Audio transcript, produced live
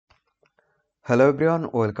Hello everyone,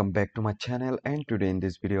 welcome back to my channel, and today in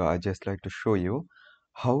this video I just like to show you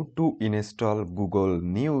how to install Google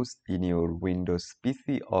News in your Windows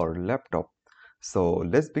PC or laptop. So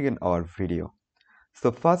let's begin our video.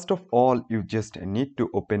 So first of all, you just need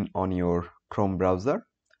to open on your Chrome browser.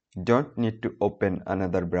 Don't need to open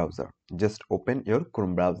another browser, just open your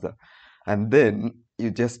Chrome browser, and then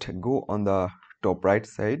you just go on the top right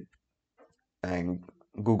side and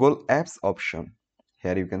Google Apps option.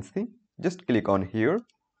 Here you can see, just click on here,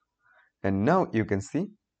 and now you can see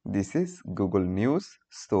this is Google News.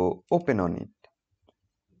 So open on it.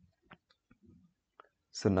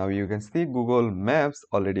 So now you can see Google Maps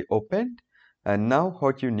already opened, and now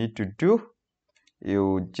what you need to do,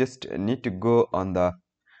 you just need to go on the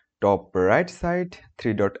top right side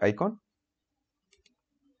three dot icon,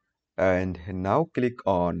 and now click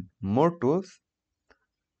on more tools,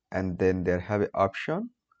 and then there have an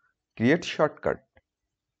option create shortcut.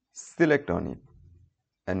 Select on it,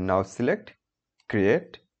 and now select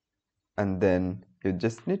create, and then you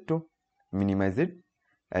just need to minimize it,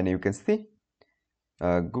 and you can see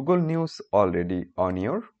Google News already on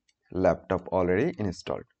your laptop already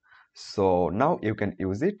installed. So now you can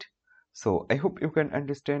use it. So I hope you can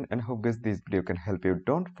understand and hope guys this video can help you.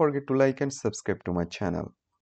 Don't forget to like and subscribe to my channel.